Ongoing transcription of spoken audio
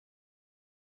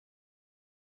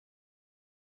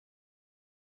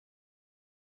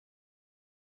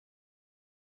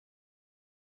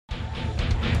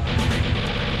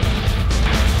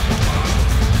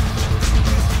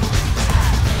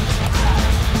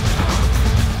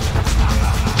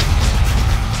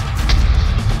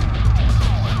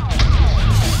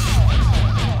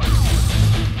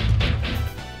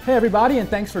Hey everybody, and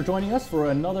thanks for joining us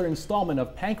for another installment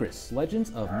of Pancrace,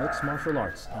 Legends of Mixed Martial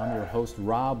Arts. I'm your host,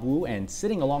 Rob Wu, and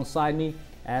sitting alongside me,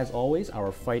 as always,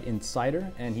 our fight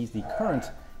insider, and he's the current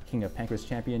King of Pancrace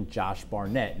champion, Josh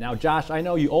Barnett. Now, Josh, I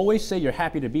know you always say you're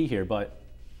happy to be here, but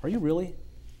are you really?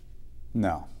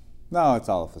 No, it's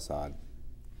all a facade.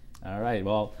 All right,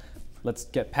 well, let's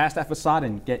get past that facade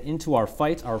and get into our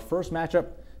fight. Our first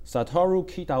matchup, Satoru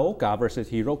Kitaoka versus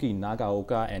Hiroki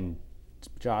Nagaoka. And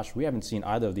Josh, we haven't seen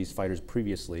either of these fighters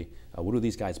previously. What do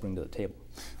these guys bring to the table?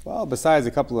 Well, besides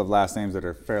a couple of last names that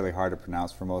are fairly hard to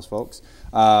pronounce for most folks,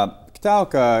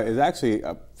 Kitaoka is actually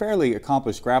a fairly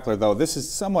accomplished grappler, though this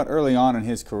is somewhat early on in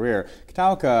his career.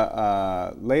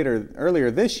 Kitaoka earlier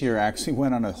this year actually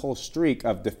went on a whole streak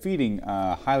of defeating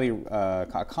highly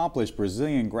accomplished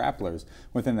Brazilian grapplers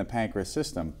within the Pancrace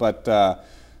system. But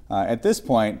at this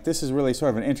point, this is really sort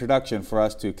of an introduction for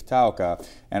us to Kitaoka,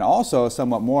 and also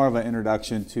somewhat more of an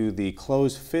introduction to the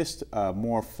closed fist,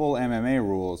 more full MMA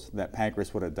rules that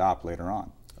Pancrace would adopt later on.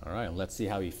 All right, let's see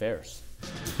how he fares.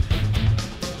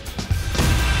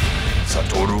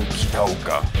 Satoru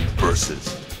Kitaoka versus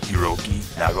Hiroki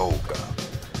Nagaoka.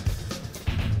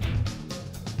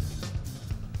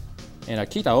 And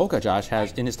Kitaoka, Josh,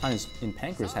 has, in his time in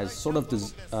Pancrace, has sort of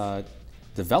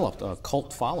developed a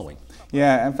cult following.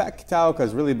 Yeah, in fact, Kitaoka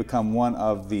has really become one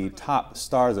of the top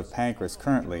stars of Pancrace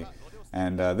currently,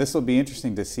 and this will be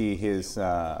interesting to see his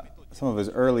some of his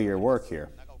earlier work here.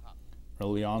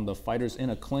 Early on, the fighters in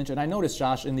a clinch, and I noticed,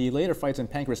 Josh, in the later fights in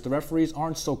Pancrace, the referees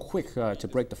aren't so quick to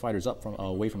break the fighters up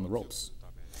away from the ropes.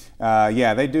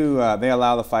 Yeah, they do. They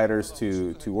allow the fighters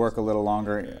to work a little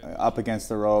longer up against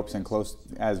the ropes and close,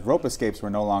 as rope escapes were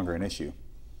no longer an issue.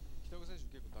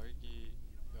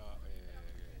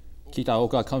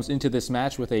 Kitaoka comes into this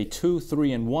match with a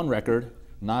 2-3-1 record.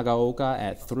 Nagaoka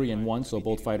at 3-1, so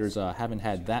both fighters haven't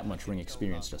had that much ring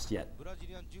experience just yet.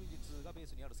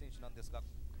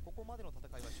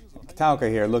 Kitaoka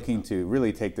here looking to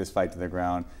really take this fight to the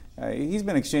ground. He's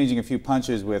been exchanging a few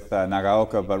punches with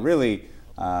Nagaoka, but really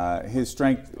his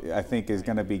strength, I think, is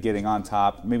going to be getting on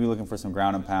top, maybe looking for some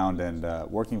ground and pound and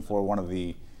working for one of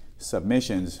the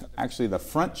submissions, actually the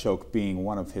front choke being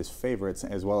one of his favorites,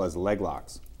 as well as leg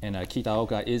locks. And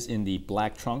Kitaoka is in the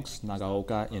black trunks,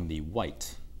 Nagaoka in the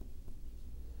white.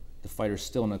 The fighter's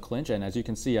still in a clinch, and as you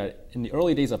can see, in the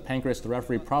early days of Pancrace, the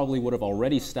referee probably would have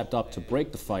already stepped up to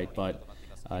break the fight, but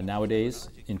nowadays,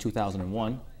 in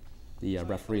 2001, the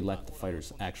referee let the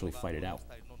fighters actually fight it out.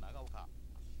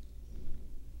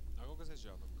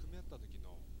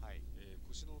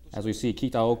 As we see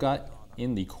Kitaoka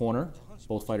in the corner,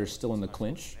 both fighters still in the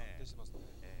clinch.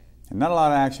 And not a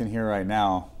lot of action here right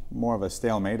now. More of a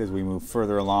stalemate as we move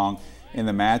further along in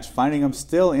the match, finding him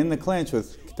still in the clinch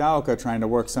with Kitaoka trying to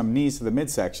work some knees to the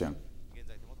midsection.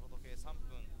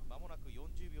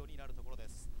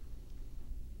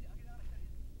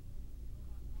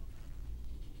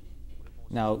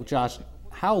 Now, Josh,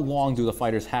 how long do the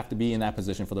fighters have to be in that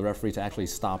position for the referee to actually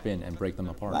stop in and break them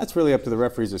apart? That's really up to the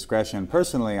referee's discretion.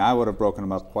 Personally, I would have broken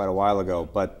them up quite a while ago,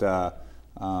 but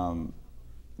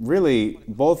really,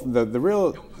 the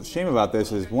real shame about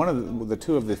this is one of the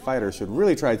two of the fighters should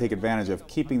really try to take advantage of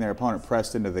keeping their opponent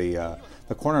pressed into the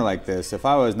corner like this. If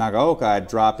I was Nagaoka, I'd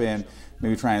drop in,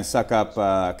 maybe try and suck up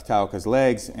Kitaoka's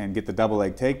legs and get the double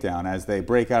leg takedown as they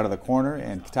break out of the corner,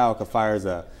 and Kitaoka fires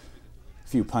a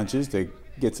few punches to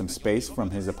get some space from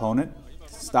his opponent.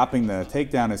 Stopping the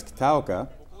takedown is Kitaoka,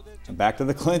 and back to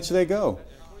the clinch they go.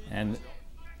 And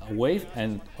away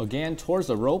and again towards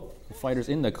the rope. The fighters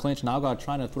in the clinch. Nagaoka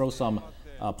trying to throw some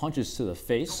punches to the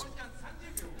face.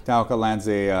 Kitaoka lands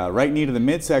a right knee to the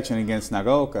midsection against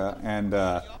Nagaoka, and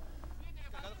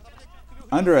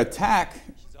under attack,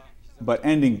 but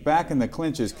ending back in the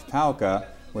clinch is Kitaoka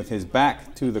with his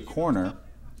back to the corner.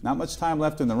 Not much time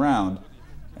left in the round,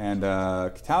 and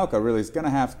Kitaoka really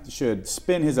should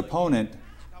spin his opponent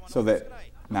so that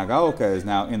Nagaoka is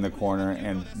now in the corner,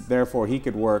 and therefore he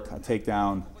could work a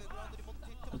takedown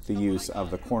with the use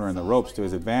of the corner and the ropes to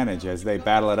his advantage as they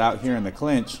battle it out here in the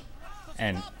clinch.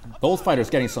 And both fighters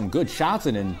getting some good shots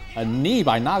in, and a knee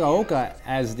by Nagaoka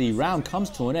as the round comes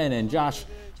to an end. And Josh,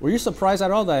 were you surprised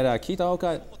at all that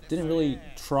Kitaoka didn't really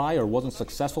try or wasn't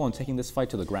successful in taking this fight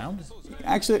to the ground?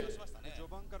 Actually,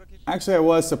 I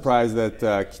was surprised that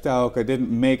Kitaoka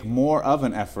didn't make more of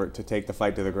an effort to take the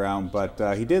fight to the ground,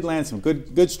 but he did land some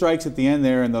good strikes at the end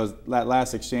there in that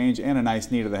last exchange, and a nice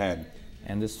knee to the head.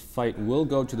 And this fight will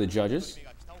go to the judges,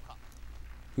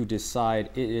 who decide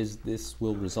this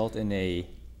will result in a...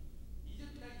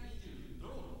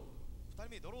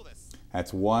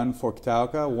 That's one for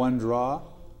Kitaoka, one draw.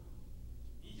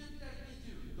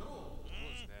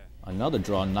 Another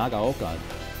draw, Nagaoka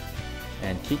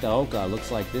And Kitaoka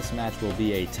looks like this match will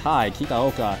be a tie.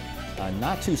 Kitaoka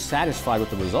not too satisfied with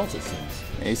the results, it seems.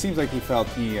 It seems like he felt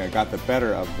he got the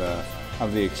better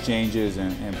of the exchanges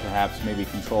and perhaps maybe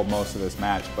controlled most of this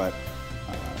match. But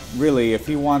really, if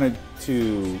he wanted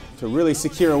to really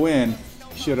secure a win,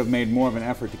 he should have made more of an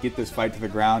effort to get this fight to the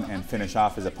ground and finish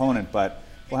off his opponent. But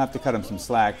we'll have to cut him some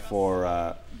slack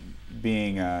for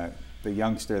being the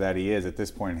youngster that he is at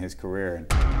this point in his career.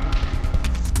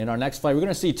 In our next fight, we're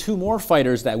going to see two more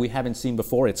fighters that we haven't seen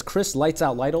before. It's Chris Lights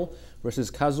Out Lytte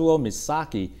versus Kazuo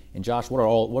Misaki. And Josh, what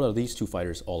are these two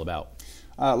fighters all about?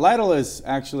 Lytte is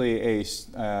actually a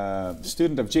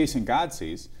student of Jason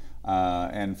Godsey's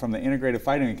and from the Integrated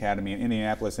Fighting Academy in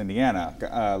Indianapolis, Indiana.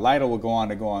 Lytte will go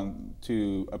on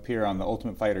to appear on the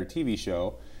Ultimate Fighter TV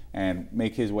show and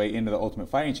make his way into the Ultimate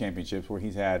Fighting Championships, where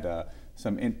he's had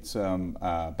some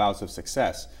bouts of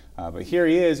success. But here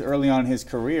he is early on in his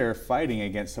career fighting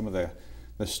against some of the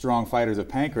strong fighters of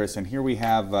Pancrace. And here we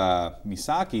have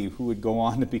Misaki, who would go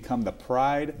on to become the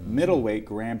Pride Middleweight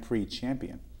Grand Prix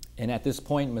champion. And at this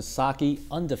point, Misaki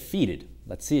undefeated.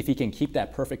 Let's see if he can keep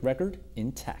that perfect record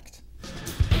intact.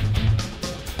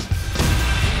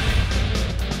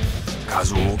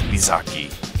 Kazuo Misaki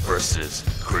versus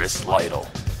Chris Lytte.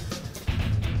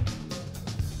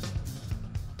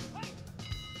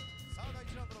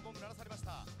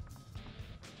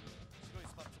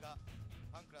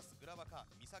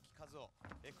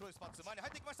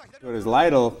 It is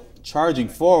Lytte charging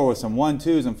forward with some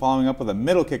 1-2s and following up with a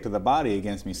middle kick to the body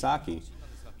against Misaki.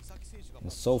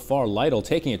 And so far, Lytte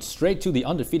taking it straight to the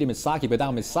undefeated Misaki, but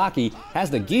now Misaki has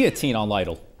the guillotine on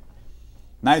Lytte.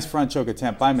 Nice front choke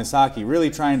attempt by Misaki, really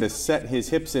trying to set his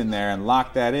hips in there and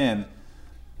lock that in.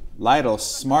 Lytte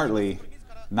smartly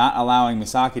not allowing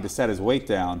Misaki to set his weight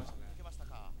down,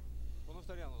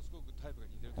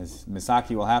 as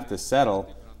Misaki will have to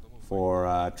settle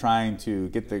for trying to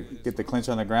get the clinch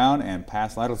on the ground and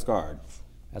pass Lytte's guard.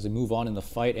 As we move on in the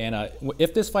fight, and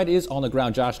if this fight is on the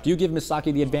ground, Josh, do you give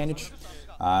Misaki the advantage?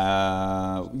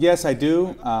 Yes, I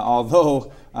do,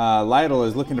 although Lytte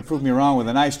is looking to prove me wrong with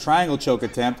a nice triangle choke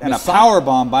attempt and a power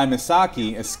bomb by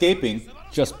Misaki, escaping.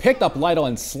 Just picked up Lytte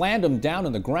and slammed him down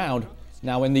on the ground.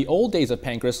 Now, in the old days of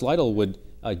Pancrace, Lytte would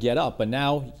get up, but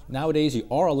nowadays you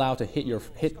are allowed to hit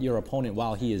your opponent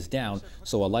while he is down,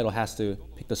 so Lytte has to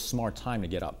pick the smart time to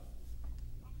get up.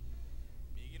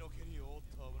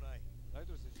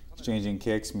 Exchanging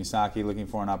kicks, Misaki looking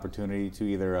for an opportunity to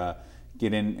either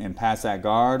get in and pass that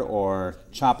guard or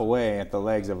chop away at the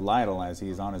legs of Lytte as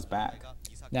he's on his back.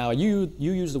 Now, you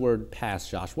use the word pass,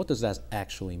 Josh. What does that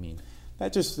actually mean?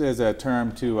 That just is a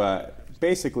term to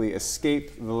basically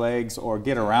escape the legs or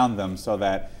get around them, so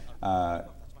that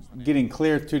getting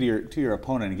clear to your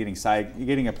opponent and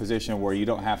getting a position where you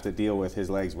don't have to deal with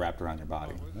his legs wrapped around your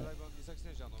body.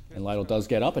 And Lytte does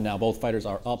get up, and now both fighters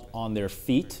are up on their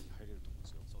feet.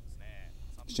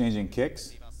 Exchanging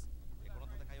kicks.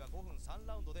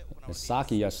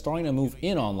 Misaki starting to move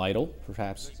in on Lytte,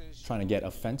 perhaps trying to get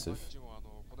offensive.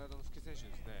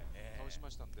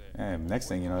 And next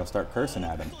thing you know, they'll start cursing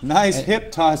at him. Nice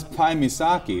hip toss by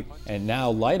Misaki. And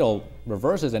now Lytte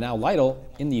reverses, and now Lytte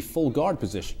in the full guard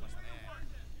position.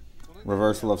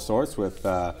 Reversal of sorts with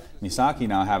Misaki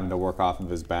now having to work off of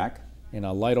his back. And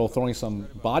Lytte throwing some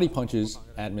body punches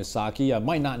at Misaki.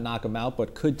 Might not knock him out,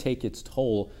 but could take its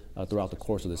toll throughout the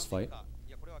course of this fight.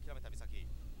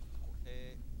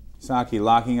 Misaki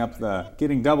locking up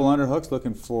getting double underhooks,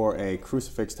 looking for a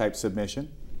crucifix type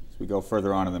submission as we go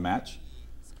further on in the match.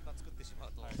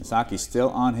 Misaki still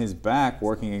on his back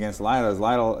working against Lytte as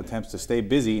Lytte attempts to stay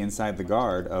busy inside the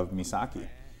guard of Misaki.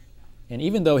 And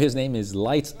even though his name is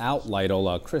Lights Out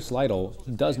Lytte, Chris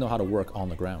Lytte does know how to work on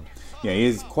the ground. Yeah, he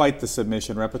is quite the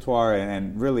submission repertoire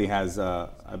and really has,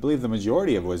 I believe the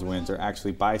majority of his wins are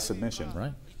actually by submission.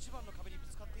 Right.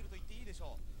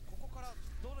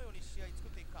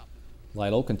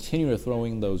 Lytte continuing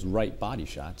throwing those right body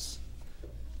shots.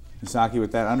 Misaki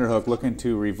with that underhook looking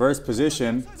to reverse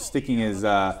position, sticking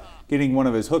getting one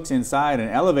of his hooks inside and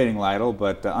elevating Lytte,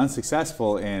 but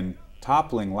unsuccessful in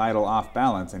toppling Lytte off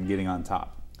balance and getting on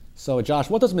top. So Josh,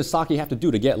 what does Misaki have to do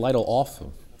to get Lytte off?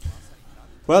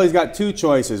 Well, he's got two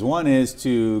choices. One is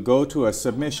to go to a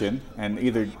submission and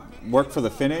either work for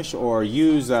the finish or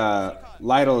use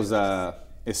Lytte's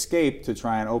escape to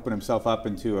try and open himself up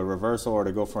into a reversal or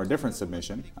to go for a different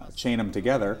submission, chain them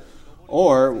together.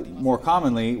 Or, more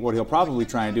commonly, what he'll probably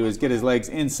try and do is get his legs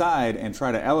inside and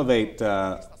try to elevate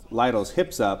Lytte's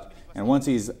hips up. And once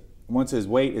his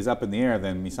weight is up in the air,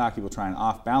 then Misaki will try and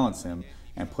off-balance him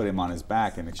and put him on his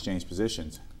back and exchange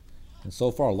positions. And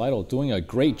so far, Lytte doing a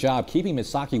great job keeping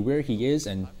Misaki where he is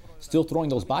and still throwing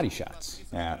those body shots.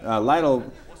 Yeah, Lytle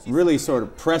really sort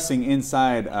of pressing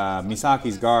inside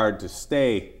Misaki's guard to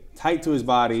stay tight to his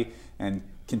body and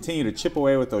continue to chip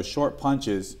away with those short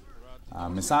punches.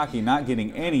 Misaki not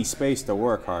getting any space to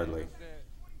work hardly.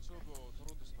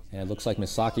 And it looks like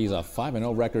Misaki's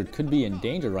 5-0 record could be in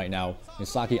danger right now.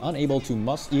 Misaki unable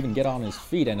to even get on his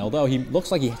feet, and although he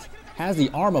looks like he has the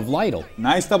arm of Lytle.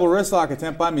 Nice double wrist lock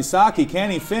attempt by Misaki. Can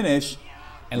he finish?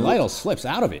 And Lytle slips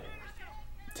out of it.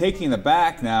 Taking the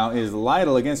back now is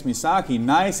Lytle against Misaki.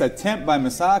 Nice attempt by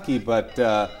Misaki, but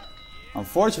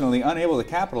unfortunately unable to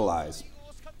capitalize.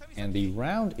 And the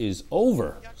round is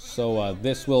over. So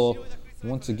this will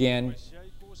once again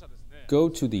go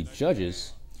to the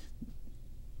judges.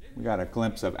 We got a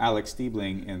glimpse of Alex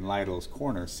Stiebling in Lytle's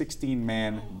corner.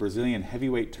 16-man Brazilian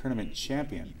heavyweight tournament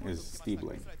champion is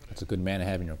Stiebling. That's a good man to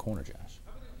have in your corner, Josh.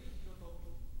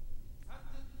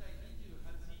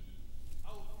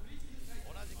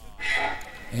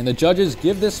 And the judges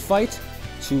give this fight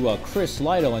to Chris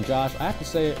Lytle. And Josh, I have to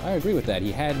say, I agree with that.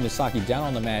 He had Misaki down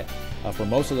on the mat for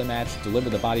most of the match,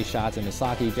 delivered the body shots, and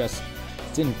Misaki just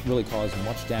didn't really cause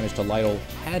much damage to Lytle.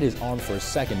 Had his arm for a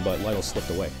second, but Lytle slipped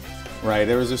away. Right,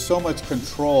 there was just so much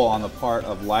control on the part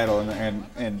of Lytle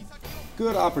and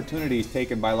good opportunities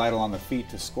taken by Lytle on the feet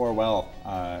to score well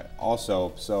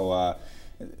also. So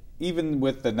even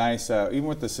with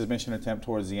the submission attempt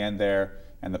towards the end there,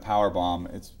 and the power bomb,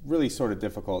 it's really sort of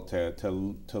difficult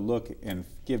to look and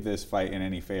give this fight in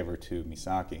any favor to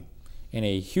Misaki. And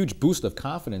a huge boost of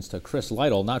confidence to Chris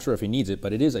Lytle. Not sure if he needs it,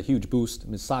 but it is a huge boost.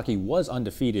 Misaki was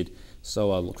undefeated,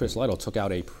 so Chris Lytle took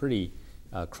out a pretty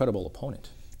credible opponent.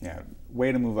 Yeah,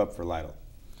 way to move up for Lytle.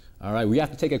 All right, we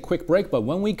have to take a quick break, but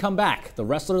when we come back, the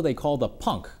wrestler they call the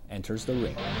Punk enters the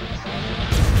ring.